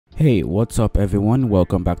Hey, what's up everyone?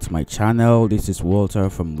 Welcome back to my channel. This is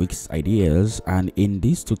Walter from Wix Ideas, and in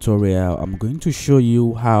this tutorial I'm going to show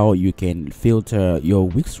you how you can filter your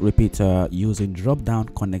Wix repeater using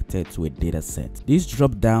Dropdown connected to a dataset. These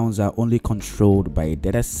dropdowns are only controlled by a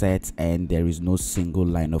dataset and there is no single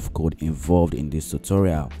line of code involved in this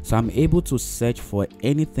tutorial. So I'm able to search for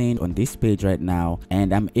anything on this page right now,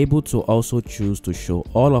 and I'm able to also choose to show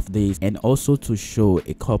all of these and also to show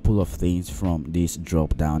a couple of things from this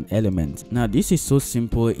dropdown element. Now this is so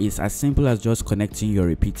simple. It's as simple as just connecting your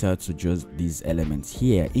repeater to just these elements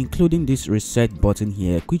here, including this reset button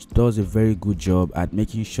here, which does a very good job at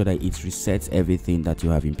making sure that it resets everything that you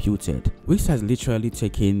have imputed. Wix has literally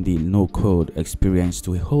taken the no code experience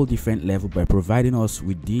to a whole different level by providing us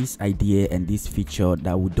with this idea and this feature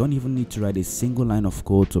that we don't even need to write a single line of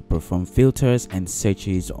code to perform filters and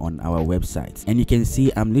searches on our website. And you can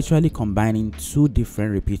see I'm literally combining two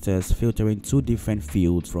different repeaters, filtering two different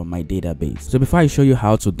fields from my database. So before I show you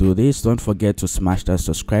how to do this, don't forget to smash that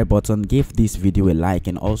subscribe button, give this video a like,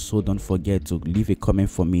 and also don't forget to leave a comment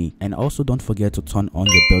for me, and also don't forget to turn on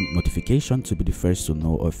your bell notification to be the first to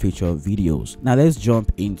know of future videos. Now let's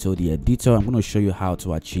jump into the editor. I'm going to show you how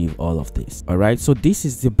to achieve all of this. Alright, so this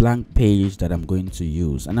is the blank page that I'm going to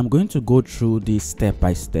use, and I'm going to go through this step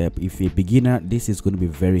by step. If you're a beginner, this is going to be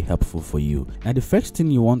very helpful for you. Now the first thing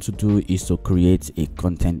you want to do is to create a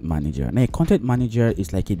content manager. Now a content manager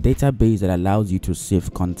is like a database that allows you to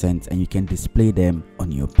save content and you can display them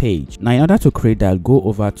on your page. Now in order to create that, go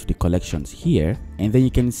over to the collections here, and then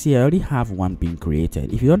you can see I already have one being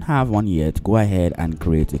created. If you don't have one yet, go ahead and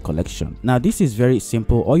create a collection. Now this is very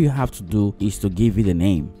simple. All you have to do is to give it a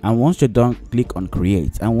name, and once you're done, click on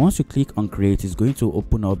create, and once you click on create, it's going to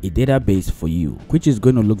open up a database for you, which is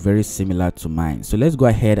going to look very similar to mine. So let's go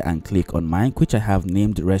ahead and click on mine, which I have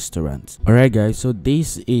named restaurant. Alright guys, so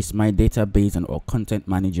this is my database and or content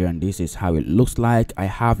manager, and this is how it looks like. I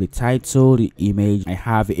have the title, the image, I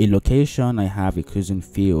have a location, I have a cuisine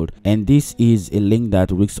field, and this is a link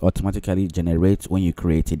that Wix automatically generates when you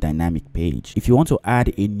create a dynamic page. If you want to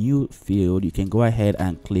add a new field, you can go ahead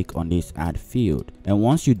and click on this add field, and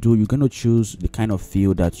once you do, you're going to choose the kind of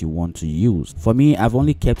field that you want to use. For me, I've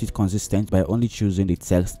only kept it consistent by only choosing the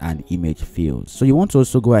text and image fields. So you want to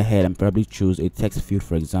also go ahead and probably choose a text field,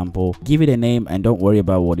 for example, give it a name, and don't worry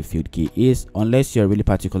about what the field key is unless you're really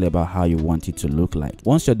particular about how you want it to look like.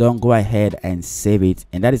 Once you're done, go ahead and save it,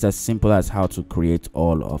 and that is as simple as how to create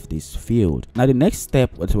all of this field. Now the next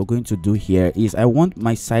step what we're going to do here is I want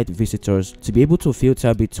my site visitors to be able to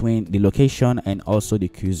filter between the location and also the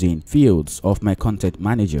cuisine fields of my content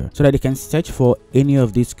manager so that they can search for any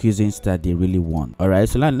of these cuisines that they really want. Alright,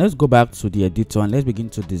 so now let's go back to the editor and let's begin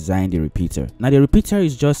to design the repeater. Now the repeater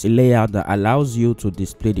is just a layout that allows you to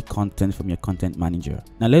display the content from your content manager.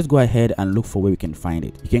 Now let's go ahead and look for where we can find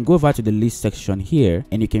it. You can go over to the list section here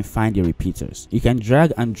and you can find the repeaters. You can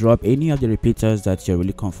drag and drop any of the repeaters that you're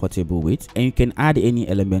really comfortable with, and you can add any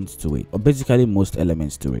elements to it, or basically most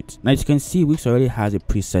elements to it. Now as you can see, Wix already has a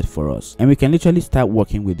preset for us, and we can literally start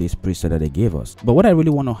working with this preset that they gave us. But what I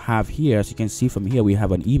really want to have here, as you can see from here, we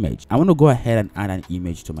have an image. I want to go ahead and add an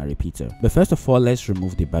image to my repeater, but first of all, let's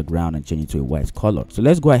remove the background and change it to a white color. So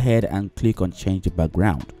let's go ahead and click on change the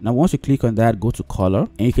background. Now once you click on that, go to color,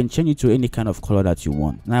 and you can change it to any kind of color that you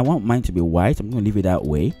want. Now I want mine to be white. I'm going to leave it that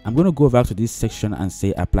way. I'm going to go back to this section and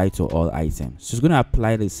say apply to all items. So it's going to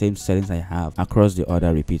apply the same settings I have across the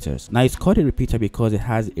other repeaters. Now it's called a repeater because it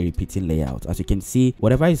has a repeating layout. As you can see,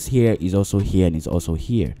 whatever is here is also here and is also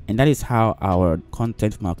here, and that is how our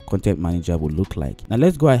content from our content manager will look like. Now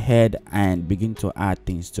let's go ahead and begin to add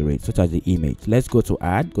things to it, such as the image. Let's go to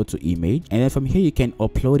add, go to image, and then from here you can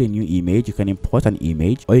upload a new image, you can import an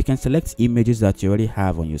image, or you can select images that you already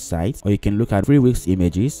have on your site, or you can look at free Wix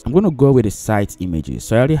images. I'm going to go with the site images,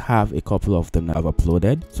 so I already have a couple of them that I've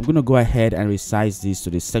uploaded. So I'm going to go ahead and resize this to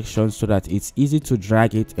the section so that it's easy to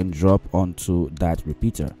drag it and drop onto that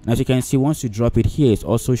repeater. Now as you can see, once you drop it here, it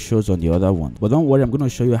also shows on the other one, but don't worry, I'm going to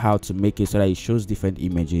show you how to make it so that it shows different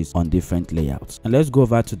images on different layouts. And let's go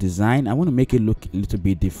over to design. I want to make it look a little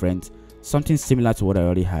bit different, something similar to what I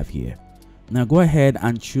already have here. Now go ahead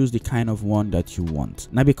and choose the kind of one that you want.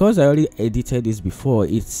 Now because I already edited this before,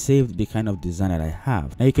 it saved the kind of design that I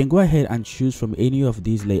have. Now you can go ahead and choose from any of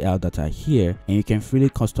these layouts that are here, and you can freely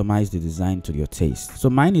customize the design to your taste. So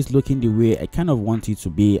mine is looking the way I kind of want it to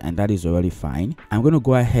be, and that is already fine. I'm going to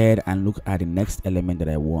go ahead and look at the next element that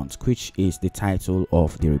I want, which is the title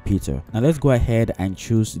of the repeater. Now let's go ahead and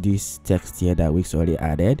choose this text here that Wix already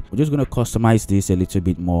added. We're just going to customize this a little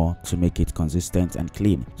bit more to make it consistent and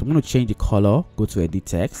clean. So I'm going to change the color, go to edit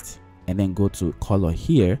text, and then go to color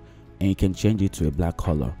here, and you can change it to a black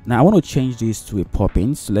color. Now I want to change this to a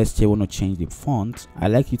Poppins. So let's say I want to change the font. I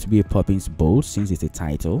like it to be a Poppins bold since it's a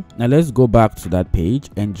title. Now let's go back to that page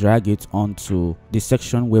and drag it onto the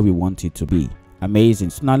section where we want it to be. Amazing.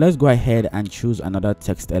 So now let's go ahead and choose another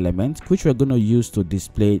text element which we're going to use to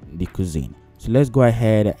display the cuisine. So let's go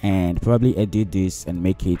ahead and probably edit this and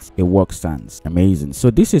make it a work stance. Amazing.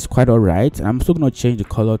 So this is quite all right. I'm also going to change the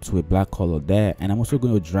color to a black color there, and I'm also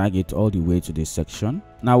going to drag it all the way to this section.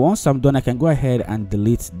 Now once I'm done, I can go ahead and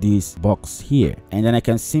delete this box here, and then I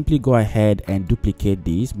can simply go ahead and duplicate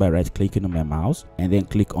this by right clicking on my mouse and then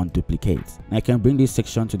click on duplicate. Now I can bring this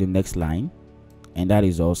section to the next line, and that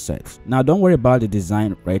is all set. Now don't worry about the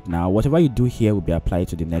design right now. Whatever you do here will be applied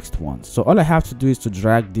to the next one. So all I have to do is to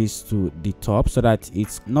drag this to the top so that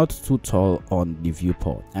it's not too tall on the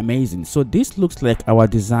viewport. Amazing. So this looks like our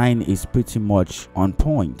design is pretty much on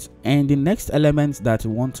point. And the next elements that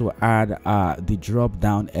we want to add are the drop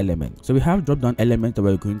down element. So we have drop down element that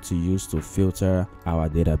we're going to use to filter our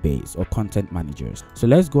database or content managers. So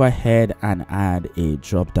let's go ahead and add a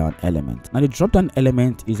drop down element. Now the drop down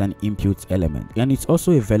element is an input element, and it's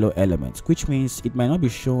also a Velo element, which means it might not be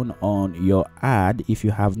shown on your ad if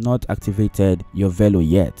you have not activated your Velo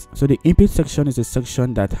yet. So the input section is a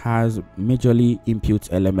section that has majorly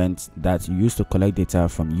input elements that you use to collect data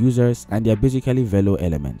from users, and they're basically Velo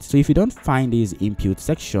elements. So if you don't find this input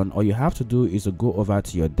section, all you have to do is to go over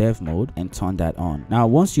to your dev mode and turn that on. Now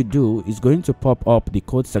once you do, it's going to pop up the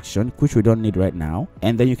code section, which we don't need right now,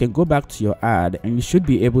 and then you can go back to your ad and you should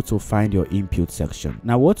be able to find your input section.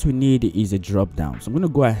 Now what we need is a drop down. So I'm going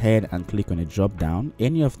to go ahead and click on a drop down.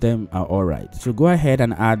 Any of them are all right. So go ahead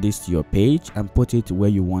and add this to your page and put it where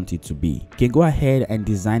you want it to be. You can go ahead and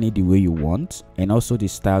design it the way you want, and also the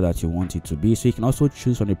style that you want it to be. So you can also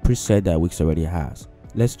choose from the preset that Wix already has.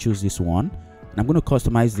 Let's choose this one, and I'm going to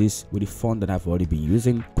customize this with the font that I've already been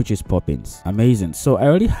using, which is Poppins. Amazing. So I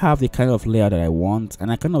already have the kind of layout that I want,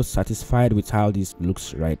 and I'm kind of satisfied with how this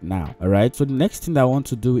looks right now. All right, so the next thing that I want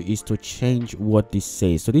to do is to change what this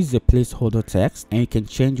says. So this is a placeholder text, and you can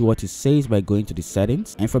change what it says by going to the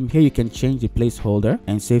settings, and from here you can change the placeholder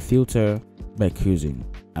and say filter by cuisine.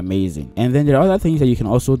 Amazing. And then there are other things that you can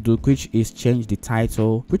also do, which is change the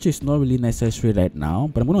title, which is not really necessary right now,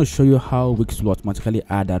 but I'm going to show you how Wix will automatically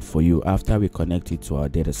add that for you after we connect it to our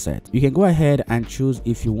data set. You can go ahead and choose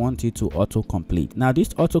if you want it to autocomplete. Now this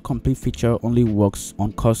autocomplete feature only works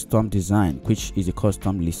on custom design, which is a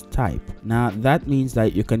custom list type. Now that means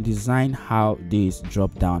that you can design how this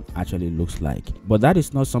drop down actually looks like, but that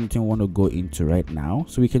is not something we want to go into right now,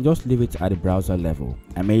 so we can just leave it at the browser level.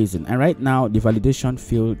 Amazing. And right now the validation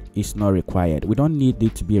field is not required. We don't need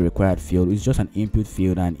it to be a required field. It's just an input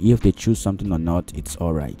field, and if they choose something or not, it's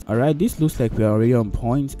all right. This looks like we're already on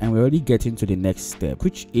point, and we're already getting to the next step,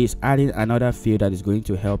 which is adding another field that is going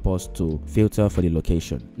to help us to filter for the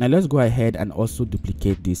location. Now let's go ahead and also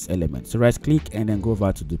duplicate this element. So right click and then go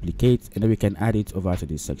over to duplicate, and then we can add it over to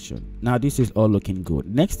this section. Now this is all looking good.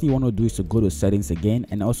 Next thing you want to do is to go to settings again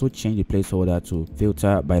and also change the placeholder to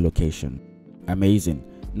filter by location. Amazing.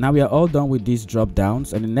 Now we are all done with these drop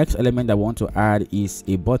downs, and the next element I want to add is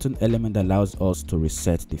a button element that allows us to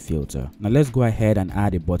reset the filter. Now let's go ahead and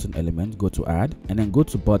add a button element. Go to add and then go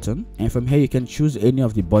to button, and from here you can choose any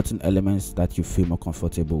of the button elements that you feel more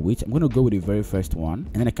comfortable with. I'm going to go with the very first one,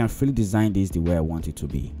 and then I can freely design this the way I want it to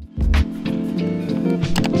be.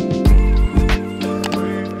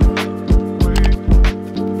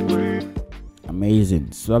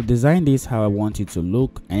 Amazing. So I've designed this how I want it to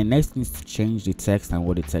look, and the next thing is to change the text and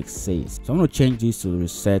what the text says. So I'm going to change this to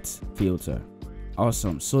reset filter.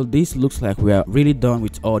 Awesome. So this looks like we are really done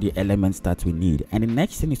with all the elements that we need, and the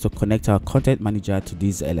next thing is to connect our content manager to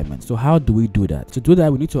these elements. So how do we do that? To do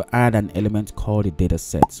that, we need to add an element called the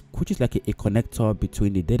dataset, which is like a connector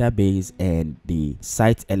between the database and the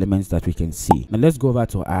site elements that we can see. Now let's go over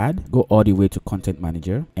to add, go all the way to content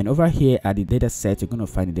manager, and over here at the dataset you're going to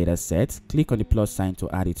find the dataset. Click on the plus sign to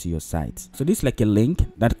add it to your site. So this is like a link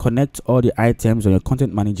that connects all the items on your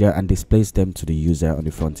content manager and displays them to the user on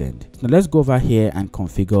the front end. Now let's go over here and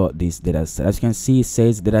configure this dataset. As you can see, it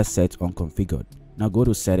says dataset unconfigured. Now go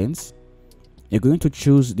to settings. You're going to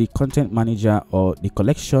choose the content manager or the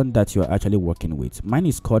collection that you're actually working with. Mine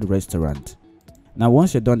is called restaurant. Now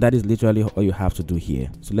once you're done, that is literally all you have to do here.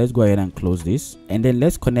 So let's go ahead and close this, and then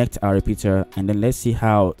let's connect our repeater, and then let's see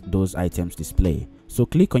how those items display. So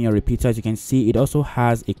click on your repeater. As you can see, it also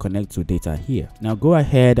has a connect to data here. Now go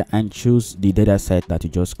ahead and choose the data set that you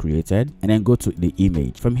just created and then go to the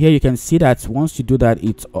image. From here, you can see that once you do that,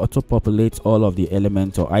 it auto populates all of the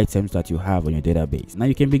elements or items that you have on your database. Now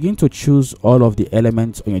you can begin to choose all of the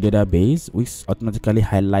elements on your database, which automatically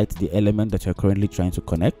highlights the element that you're currently trying to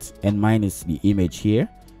connect, and mine is the image here.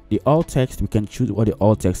 The alt text, we can choose what the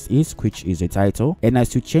alt text is, which is a title, and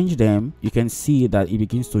as you change them, you can see that it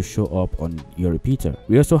begins to show up on your repeater.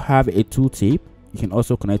 We also have a tooltip. You can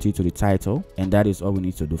also connect it to the title, and that is all we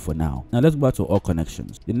need to do for now. Now let's go back to all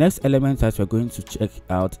connections. The next element that we're going to check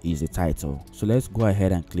out is the title. So let's go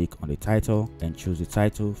ahead and click on the title and choose the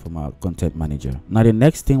title from our content manager. Now the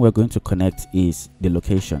next thing we're going to connect is the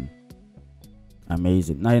location.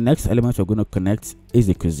 Amazing. Now the next element we're going to connect is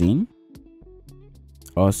the cuisine.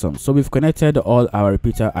 Awesome. So we've connected all our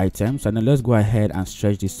repeater items, and then let's go ahead and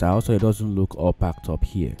stretch this out so it doesn't look all packed up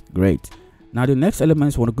here. Great. Now the next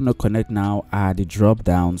elements we're going to connect now are the drop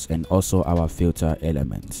downs and also our filter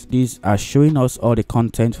elements. These are showing us all the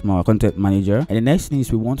content from our content manager, and the next thing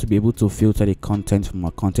is we want to be able to filter the content from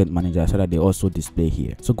our content manager so that they also display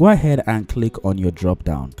here. So go ahead and click on your drop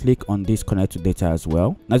down. Click on this connect to data as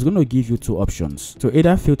well. Now it's going to give you two options to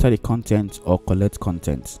either filter the content or collect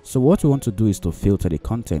content. So what we want to do is to filter the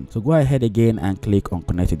content. So go ahead again and click on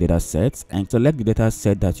connect to data sets and select the data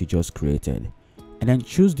set that you just created, and then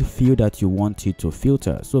choose the field that you want it to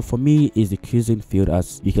filter. So for me is the cuisine field,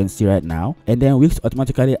 as you can see right now, and then Wix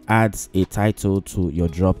automatically adds a title to your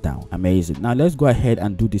drop down. Amazing. Now let's go ahead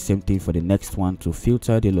and do the same thing for the next one to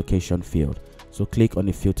filter the location field. So click on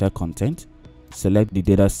the filter content, select the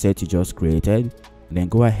data set you just created, and then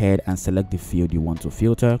go ahead and select the field you want to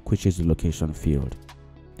filter, which is the location field.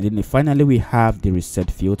 And then finally we have the reset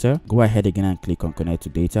filter. Go ahead again and click on connect to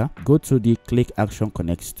data. Go to the click action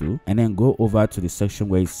connects to, and then go over to the section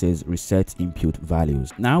where it says reset input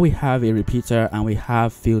values. Now we have a repeater and we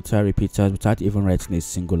have filter repeaters without even writing a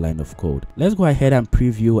single line of code. Let's go ahead and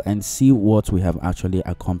preview and see what we have actually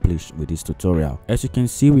accomplished with this tutorial. As you can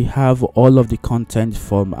see, we have all of the content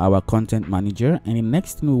from our content manager, and the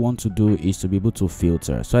next thing we want to do is to be able to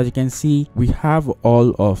filter. So as you can see, we have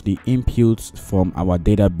all of the inputs from our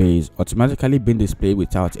database automatically being displayed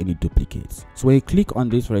without any duplicates. So when you click on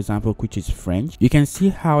this, for example, which is French, you can see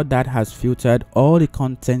how that has filtered all the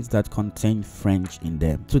contents that contain French in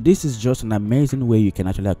them. So this is just an amazing way you can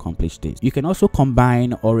actually accomplish this. You can also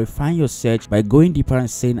combine or refine your search by going deeper and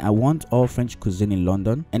saying I want all French cuisine in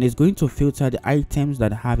London, and it's going to filter the items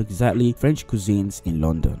that have exactly French cuisines in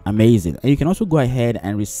London. Amazing. And you can also go ahead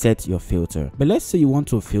and reset your filter. But let's say you want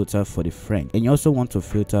to filter for the French and you also want to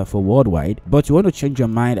filter for worldwide, but you want to change your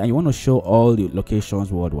mind and you want to show all the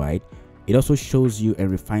locations worldwide. It also shows you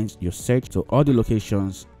and refines your search to all the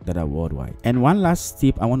locations that are worldwide. And one last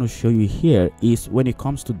tip I want to show you here is when it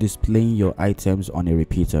comes to displaying your items on a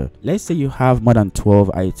repeater. Let's say you have more than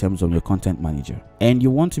 12 items on your content manager and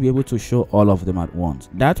you want to be able to show all of them at once.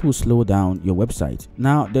 That will slow down your website.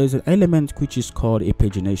 Now there's an element which is called a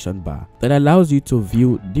pagination bar that allows you to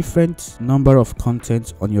view different number of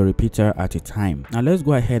content on your repeater at a time. Now let's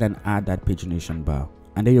go ahead and add that pagination bar,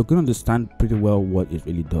 and then you're going to understand pretty well what it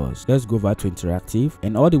really does. Let's go over to interactive,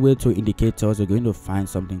 and all the way to indicators you're going to find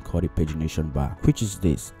something called a pagination bar, which is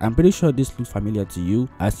this. I'm pretty sure this looks familiar to you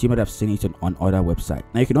as you might have seen it on other websites.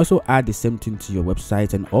 Now you can also add the same thing to your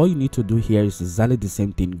website, and all you need to do here is exactly the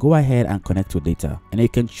same thing. Go ahead and connect to data, and you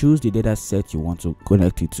can choose the data set you want to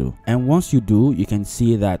connect it to. And once you do, you can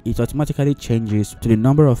see that it automatically changes to the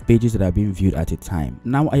number of pages that are being viewed at a time.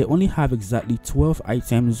 Now I only have exactly 12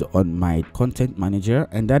 items on my content manager,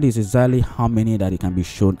 and that is exactly how many that it can be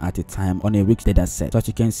shown at a time on a Wix data set. So as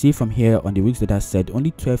you can see from here on the Wix data set, only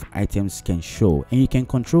 12 items can show, and you can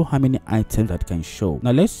control how many items that can show. Now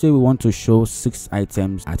let's say we want to show 6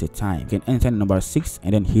 items at a time. You can enter number 6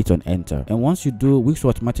 and then hit on enter, and once you do, Wix will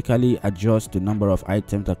automatically adjust the number of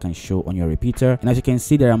items that can show on your repeater. And as you can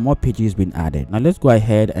see, there are more pages being added. Now let's go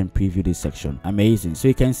ahead and preview this section. Amazing. So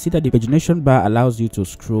you can see that the pagination bar allows you to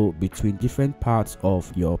scroll between different parts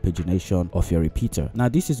of your pagination of your repeater. Now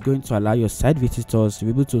this is going to allow your site visitors to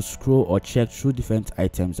be able to scroll or check through different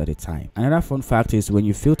items at a time. Another fun fact is when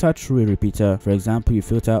you filter through a repeater, for example, you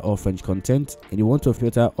filter all French content and you want to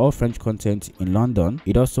filter all French content in London,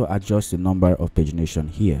 it also adjusts the number of pagination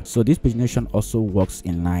here. So this pagination also works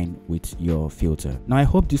in line with your filter. Now I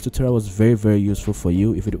hope this tutorial was very useful for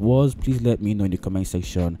you. If it was, please let me know in the comment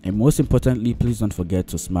section, and most importantly, please don't forget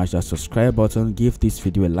to smash that subscribe button, give this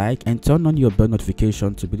video a like, and turn on your bell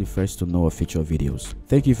notification to be the first to know of future videos.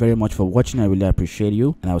 Thank you very much for watching. I really appreciate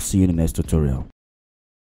you, and I'll see you in the next tutorial.